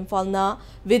Education Infalna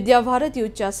Vidya Bharati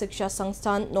Ucha Siksha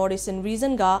Sangsthan Northeastern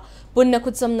Region ga Punna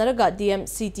Khutsam Naraga DM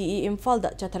CTE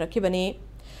Infalda Chatharakibani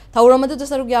Thauram adu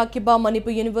saruk yakiba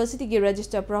Manipur University ki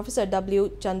Register Professor W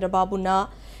Chandrababu na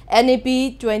NAP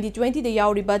 2020 da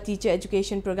yauriba teacher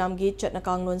education program gi chatna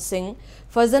kanglon sing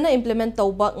fazana implement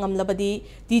tauba ngamlabadi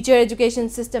teacher education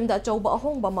system da chauba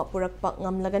ahongba ma purakpa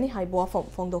ngamlagani haibwa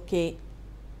fongdoke.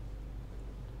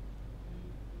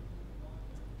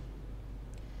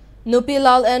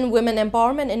 Nupilal and Women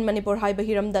Empowerment in Manipur Hai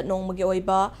Bahiram that Nong Magi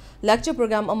Oiba lecture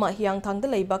program ama Hiang Thang the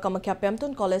Leiba Kamakya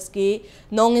Pemton College ki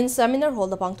Nong in seminar hall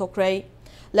the Pangtokray.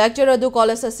 Lecture adu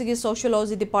college asigi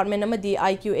sociology department amadi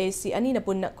IQAC ani na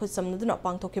punna khusam na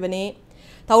Pangtokibani.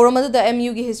 Tauramadu the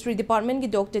MU gi history department gi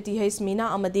Dr. T.H. Mina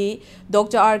amadi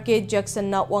Dr. R.K. Jackson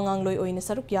na Wangangloi oina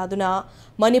saruk yaduna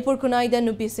Manipur kunai da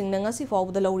nupi sing na ngasi faw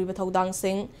da lawri bathaudang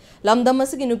sing lamdam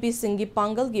asigi nupi sing gi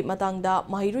pangal gi matang da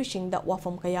mahiru sing da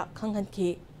wafam kaya khanghan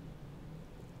ki.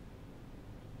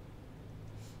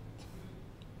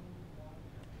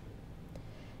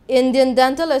 Indian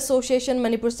Dental Association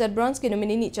Manipur State Branch ki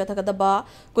nominee ni chathakadaba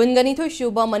Kungani Thoi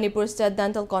Shuba Manipur State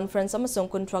Dental Conference amasong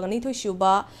Kuntragani Thoi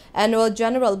Shuba Annual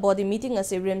General Body Meeting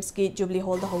as Rims ki Jubilee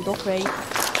Hall da hodokray.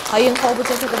 Hayang fawbu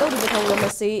chathakadaw di bathawlam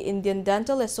ase Indian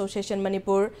Dental Association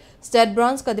Manipur State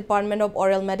Branch ka Department of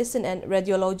Oral Medicine and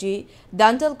Radiology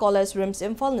Dental College Rims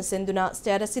Imphal na senduna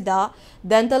state asida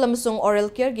dental amasong oral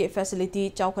care gi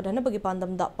facility chawkadhana bagi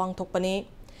pandam da pangthokpani.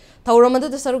 Tauramadu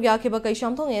da saruk yakiba kay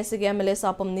shamthong SG MLA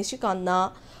sapam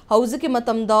nishikanna hauziki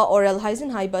matamda oral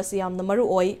hygiene haiba siyam na maru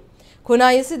oi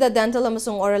khunai asida dental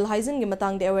amasong oral hygiene gi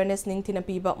matang de awareness ning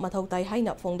thinapiba mathautai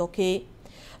haina phongdoke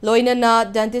loina na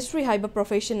dentistry haiba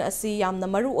profession asi yam na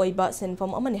maru oiba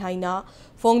senfam amani haina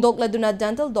phongdokladuna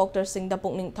dental doctor sing da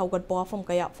pukning thaugat po afam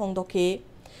kaya phongdoke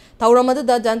Tauramadu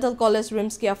da dental college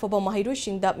rims ki afaba mahiru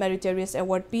sing da meritorious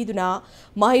award piduna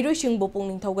mahiru sing bo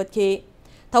pukning thaugat ke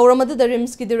Tauramadu da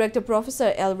RIMS ki Director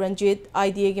Professor L. Ranjit,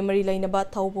 IDA ki Mari Lainaba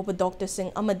Thaupupa Dr.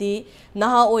 Singh Amadi,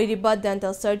 Naha Oiriba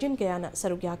Dental Surgeon Kayana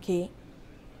Sarugyaki.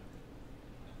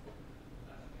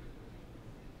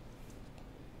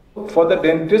 For the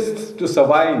dentists to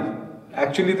survive,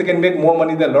 actually they can make more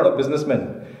money than a lot of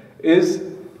businessmen, is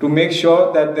to make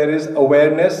sure that there is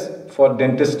awareness for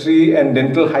dentistry and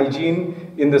dental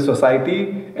hygiene in the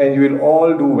society, and you will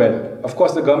all do well. Of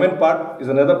course, the government part is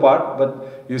another part, but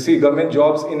you see government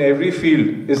jobs in every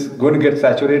field is going to get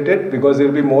saturated because there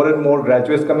will be more and more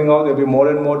graduates coming out, there will be more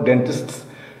and more dentists,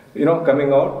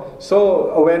 coming out.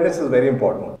 So awareness is very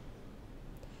important.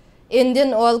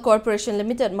 Indian Oil Corporation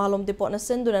Limited Malum Depot na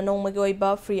senduna nong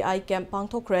magoiba free eye camp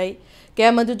pangthokray.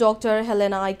 Kaya madu Dr.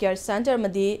 Helena Eye Care Center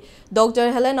madi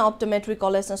Dr. Helena Optometry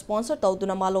College na sponsor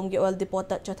tawduna malum gi oil depot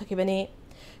ta chathakibani.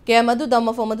 Kaya madu da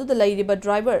mafamadu da lairiba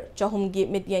driver chahum gi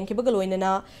mit yang kibagaloina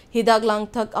na hidag lang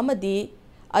thak amadi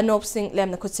Anop Singh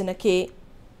lem na khutsinake.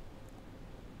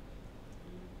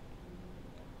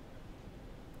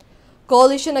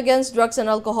 Coalition Against Drugs and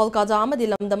Alcohol kada amadi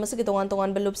lamdam asigi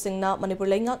tongan balup sing na Manipur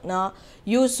laingak na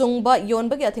yusung ba yon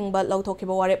bagi ating ba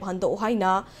lauthokiba warep hando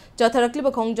uhaina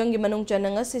chatharakliba khongjang gi manung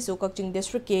chananga sisu kakching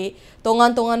district ke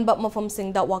tongan ba mafam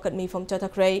sing da wakat mi fam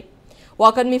chathakray.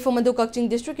 Wakan mi famadu Kakching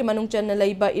District ki manung chan na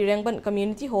laiba Irengban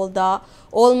Community Hall da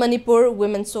All Manipur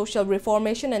Women's Social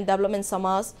Reformation and Development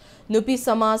Samas Nupi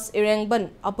Samas Irengban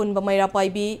apun ba mayra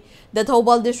paibi the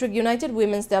Thawbal District United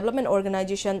Women's Development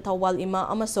Organization Thawbal Ima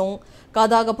amasong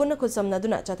kadaga pun na kutsam na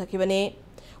duna chathakibani.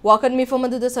 Wakan mi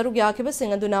famadu da saruk yakiba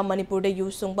sing aduna Manipur da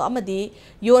yusung ba amadi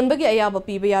yon bagi ayaba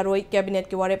piba yaroi cabinet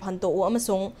ki warep hanto o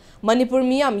amasong Manipur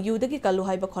miyam yudagi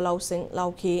kaluhay ba kholaw sing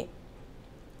lauki.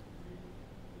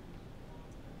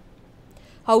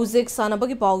 Hauzik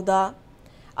sanabagi pawda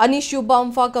ani Shuba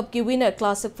Amfa Cup ki winner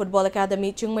Classic Football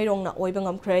Academy Chingmairong na oiba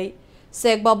ngamkray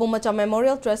Sek Babu Macha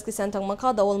Memorial Trust ki sentang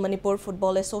makha da All Manipur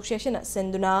Football Association at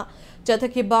senduna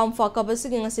chathaki ba Amfa Cup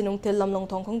asigi nga sinungtil lamlong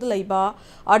thongkong da laiba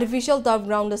artificial turf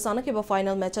ground da sana ki ba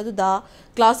final match adu da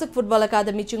Classic Football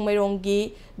Academy Chingmairong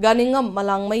gi ganingam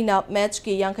malang maina match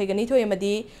ki yang kai ganito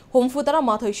yamadi humfutara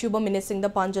mathoi Shuba minising da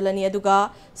panjalani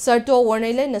aduga Sarto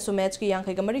Warnaile nasu match ki yang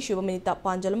kai gamari Shuba minita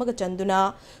panjal maga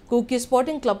chanduna Kuki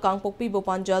Sporting Club Kangpokpi bo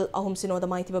panjal ahum sinoda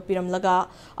maiti ba piram laga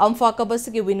Amfa Cup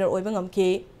asigi winner oiba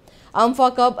ngamke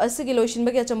Amfa Cup asigi loishin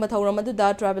bagi achamba thauram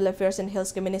aduda Tribal Affairs and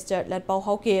Hills ke Minister led pau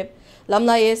hauke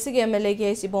lamna esigi MLA ke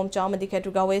sibom chama di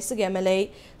khetrugawe esigi MLA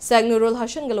Sagnurul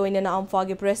Hashan galoina na Amfa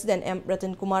ge President M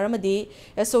Ratan Kumar amadi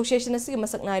Association asigi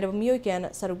masak naira miyoy ken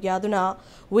sarugyaduna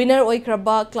winner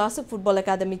oikraba Classic Football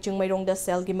Academy Chingmairong da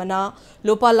sel gi mana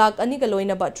lupa lakh ani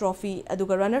galoina ba trophy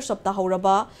aduga runners up ta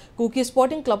hauraba Kuki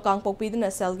Sporting Club Kangpokpi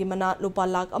duna sel gi mana lupa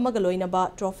lakh ama galoina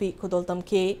ba trophy khudoltam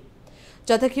ke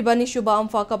Chathakibani Shuba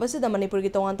Amfa Cup asida Manipur ki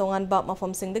tongan ba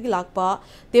mafam sing dagi lakpa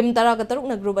tim tara ka taruk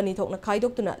na group ani thok na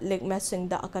khaidok tuna leg match sing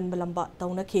da akan balamba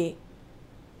tauna ke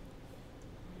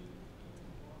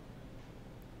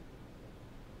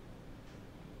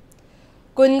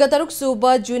Kunga Taruk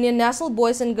Suba Junior National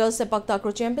Boys and Girls Sepak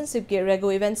Takraw Championship ki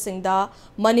rego event singda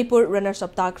Manipur runners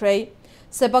up takray.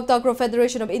 Sepak Takraw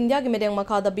Federation of India ki medang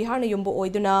makada Bihar na yumbu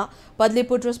oiduna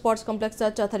Padliputra Sports Complex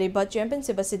sa chathariba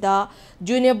championship asida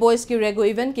Junior Boys ki rego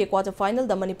event ki quarter final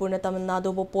da Manipur na Tamil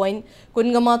Nadu bo point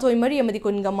kunga mathoy mari amadi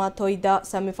kunga mathoy da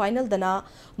semi final dana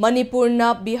Manipur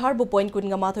na Bihar bo point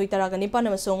kunga mathoy taraga nipan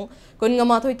amasung kunga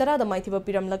mathoy tara da maithiba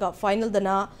piramlaga final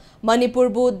dana Manipur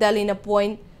bu Delhi na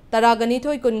point Taragani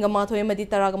toy kunga mathoy amadi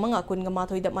taraga manga kunga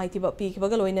mathoy da maithiba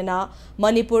pikibaga loinana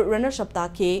Manipur runners up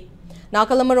taki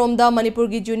Nakalamaromda Manipur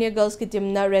gi junior girls ki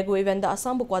team na rego event da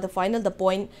Assam bu quarter final da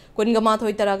point kunga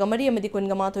mathoy taraga mari amadi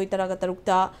kunga mathoy taraga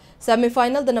tarukta semi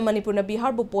final da na Manipur na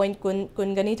Bihar bu point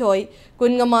kungani toy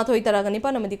kunga mathoy taraga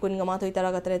nipan amadi kunga mathoy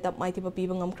taraga taret da maithiba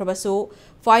piba ngamkhrabasu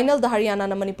final da Haryana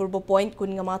na Manipur bu point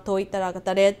kunga mathoy taraga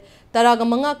taret taraga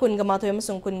manga kunga mathoy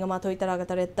amasung kunga mathoy taraga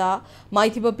taret ta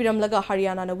maithiba piramlaga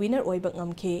Haryana na winner oiba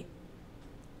ngamkhi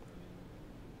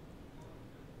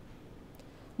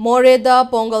Moreda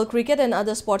Pongal Cricket and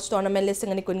other sports tournament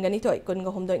listing ani kungani toy kunga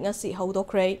humdoi ngasi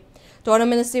haudokray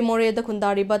tournament si Moreda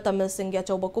Kundariba Tamil Singh ya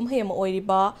choba kumhayam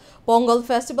oiriba Pongal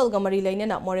Festival gamari laina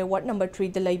na More Ward number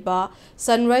 3 de laiba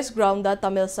Sunrise Ground da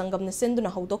Tamil Sangam na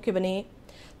sinduna haudokibani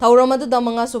Tauramadu da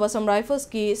mga Subasam Rifles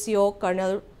ki CEO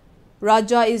Colonel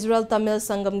Raja Israel Tamil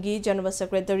Sangam gi General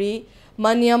Secretary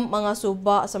Maniam mga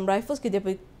Suba Assam Rifles ki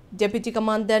Deputy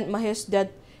Commandant Mahesh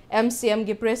Dad MCM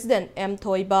gi President M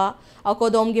Thoiba,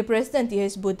 Akodom gi President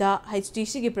TS Buddha,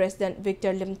 HTC gi President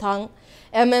Victor Limthang,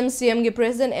 MMCM gi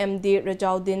President MD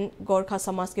Rajaudin, Gorkha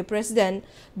Samas gi President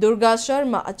Durga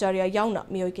Sharma Acharya yauna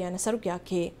miyoy kaya nasarukya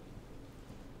ke.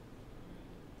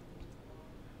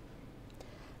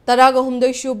 Taraga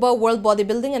humdoy shuba World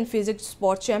Bodybuilding and Physics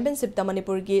Sports Championship ta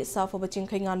Manipur gi safaba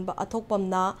chingkhaingan ba athokpam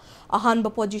na ahan ba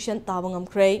position tabang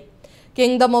amkray.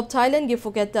 Kingdom of Thailand gi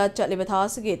Phuket ta chatliba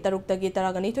thasigi tarukta gi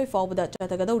taragani thoi fawbada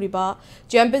chatagadauriba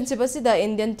championship asida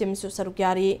Indian team su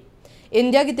sarukyari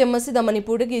India gi team asida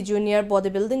Manipur gi junior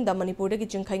bodybuilding da Manipur gi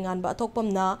chingkhaingan ba athokpam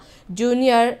na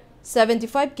junior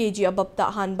 75 kg above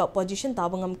ta hanba position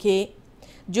tabangam ke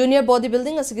junior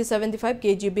bodybuilding asigi 75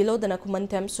 kg below da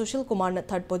Nakumantem Sushil Kumar na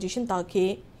third position ta ke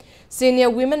senior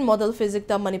women model physics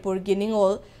ta Manipur gi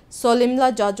Ningol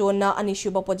Solimla Jajona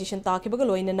anishuba position takibaga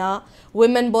loinana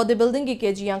women bodybuilding gi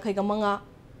kg yankhai gamanga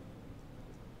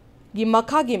gi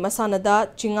makha gi masanada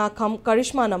chinga kham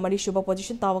karishma na marishuba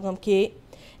position tawagam ke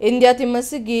India team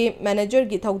asigi manager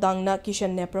gi thaudang na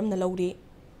Kishan Nepram na lauri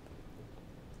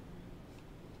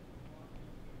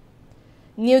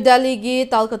New Delhi gi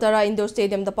Talkatara Indoor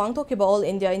Stadium da pangthokiba All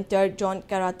India Inter Zone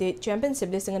Karate Championship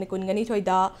lisingani kungani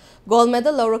thoida gold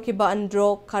medal lawrakiba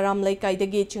Andro Karam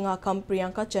Laikai-dagi Chingakham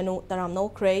Priyanka Chanu taram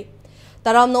nokray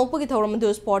taram nokpagi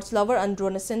thauramadu sports lover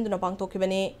Andro na sinduna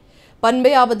pangthokibani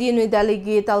panbe abadi New Delhi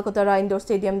gi Talkatara Indoor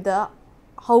Stadium da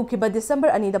haukiba December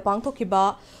ani da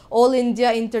pangthokiba All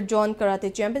India Inter Zone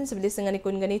Karate Championship lisingani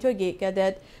kungani thoigi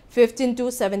cadet 15 to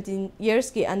 17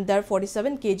 years ki under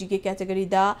 47 kg ki category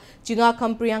da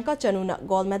Chingakham Priyanka Chanu na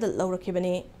gold medal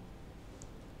lawrakibani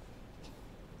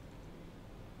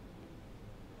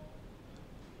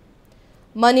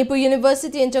Manipur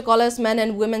University Inter-College Men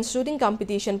and Women Shooting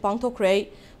Competition pangthokray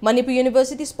Manipur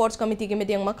University Sports Committee ki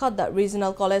medang makada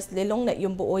Regional College Lelong na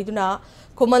yumbu oiduna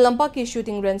Kumalampa ki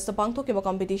shooting range sa pangthokiba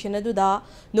competition aduda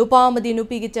nupa amadi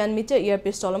nupi ki 10 meter air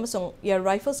pistol amasung air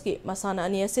rifles ki masana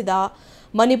ani asida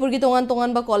Manipur ki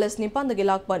tongan ba college ni pandagi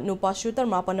lakpa nupa shooter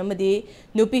mapan amadi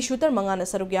nupi shooter mangana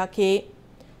sarugya ke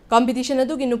competition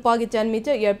adugi nupa ki 10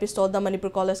 meter air pistol da Manipur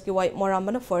College ki White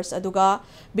Morambana first aduga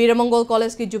Biramangol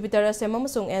College ki Jupiter Asem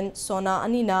amasung and Sona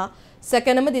anina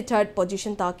second amadi third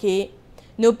position ta ke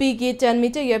Nupi ki 10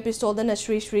 meter air pistol da na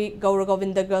Sri GOURI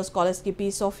Govinda Girls College ki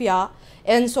P Sophia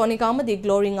and Sonika amadi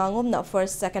Glory ngangom na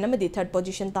first second amadi third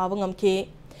position tabangam ke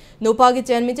Nupa ki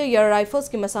 10 meter air rifles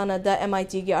ki masana da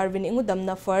MIT ki Arvind Ingudam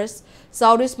na first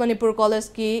Southeast Manipur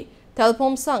College ki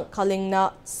Telpom Sang Kaling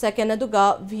na second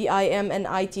aduga VIM and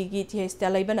IT ki TH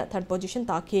Telaiba na third position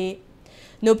ta ke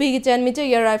Nupi ki 10 meter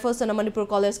air rifles na Manipur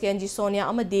College ki NG Sonia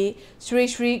amadi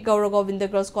Sri GOURI Govinda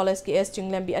Girls College ki S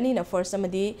Chinglembi ani na first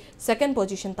amadi second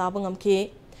position tabangam ke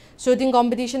shooting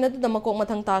competition adu da makok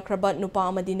mathang takraba nupa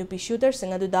amadi nupi shooter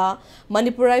sing adu da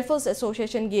Manipur Rifles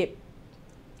Association gi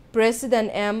President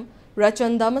M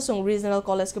Rachanda amasung Regional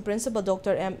College ki Principal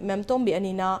Dr. M Memtombi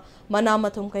ani na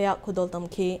manamathum kaya khudol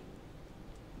tamki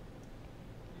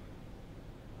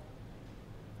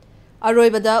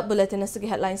Aroibada Bulletin asigi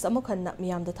headlines amukhan na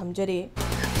miyam da thamjari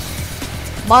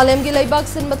Malem gi laibak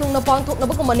sin matung na pangthok na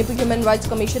ba Manipur Human Rights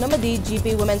Commission amadi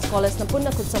GP Women's College na punna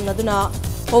kutsam na duna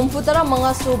Homfutara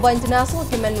mga Suba International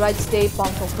Human Rights Day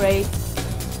pangthokray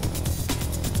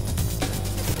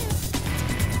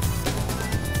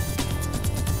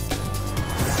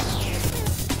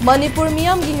Manipur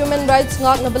Miyam gi human rights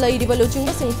ngak na balai di baluching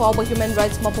basing fawba human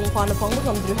rights mapung fana fangba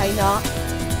ngamdri haina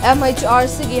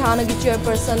MHRC gi hana gi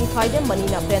chairperson Khaidem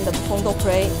Manina penda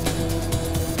phongdokre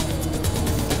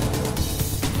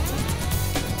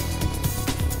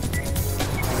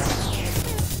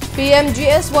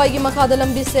PMGSY gi makada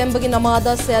lambi sem bagi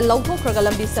namada sel lauthokraga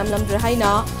lambi sem lamdri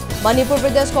haina Manipur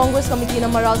Pradesh Congress Committee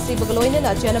na marasi bagaloina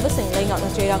na chena basing laingak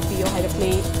na chairak piyo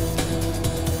hairakli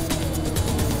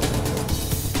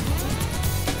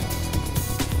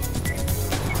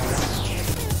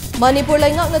Manipur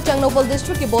laingak na Changnopal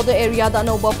District ki border area da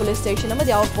Anoba Police Station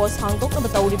amadi outpost hangtok na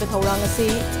batauri bethorang asi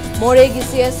More gi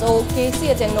CSO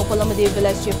KC Changnopal amadi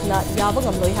village chief na yaba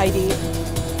ngamloi haidi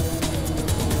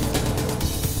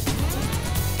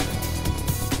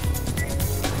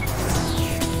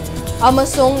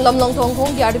Amasong lamlong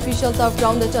thongkhong gi artificial turf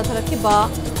ground da chatharakiba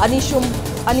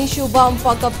Anishuba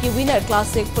Amfa Cup ki winner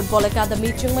classic football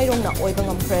academy chingmairong na oiba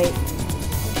ngamkhre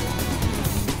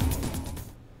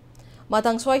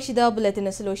Matang swai shida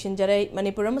bulletin solution jarai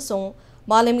Manipur amasong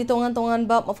malem gi tongan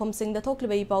ba mafam sing da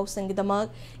thokliba I pau sing gidamak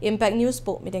impact news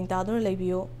po mideng tador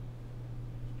leibiyo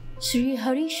Sri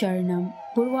Hari Sharanam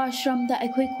Purwashram da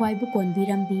aikhoi khwai bu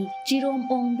konbirambi Chirom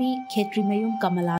Ongbi Khetri Mayum Kamala